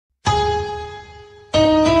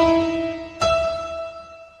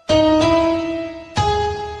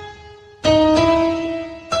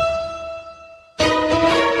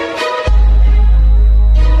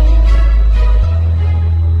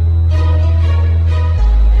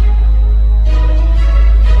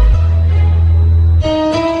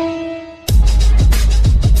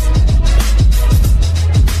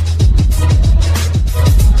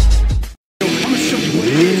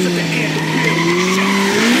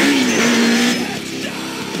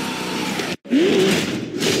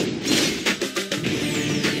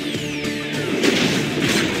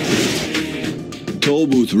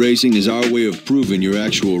TollBooth racing is our way of proving your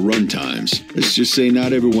actual run times. Let's just say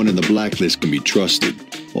not everyone in the blacklist can be trusted.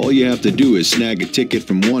 All you have to do is snag a ticket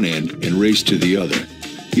from one end and race to the other.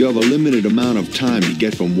 You have a limited amount of time to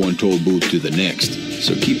get from one toll booth to the next,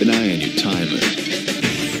 so keep an eye on your timer.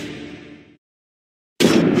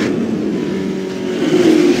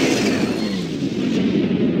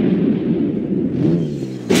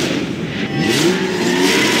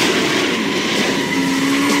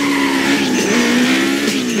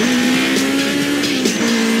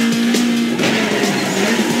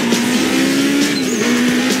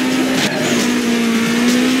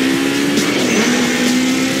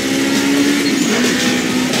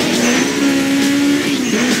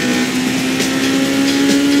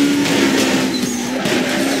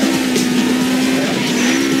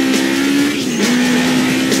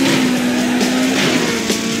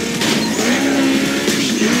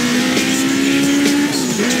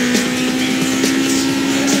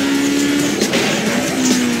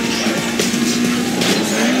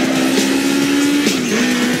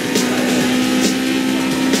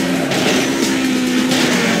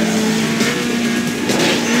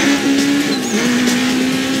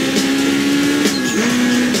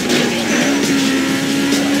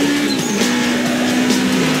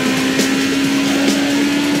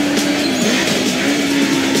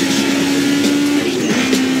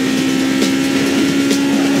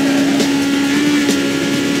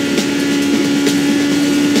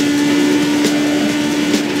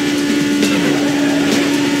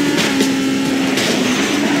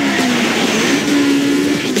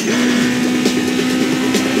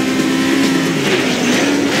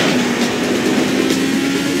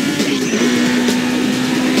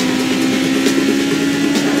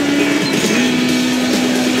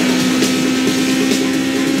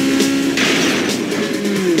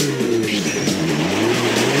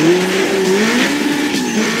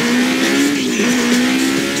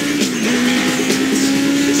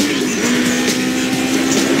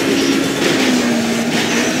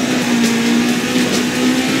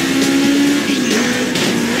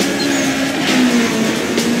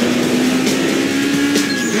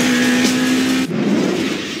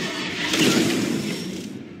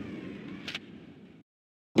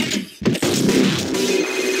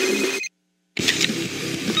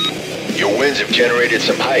 Your wins have generated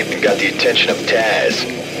some hype and got the attention of Taz.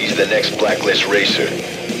 He's the next blacklist racer.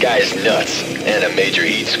 Guy's nuts and a major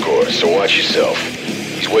heat score, so watch yourself.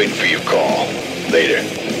 He's waiting for your call.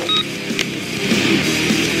 Later.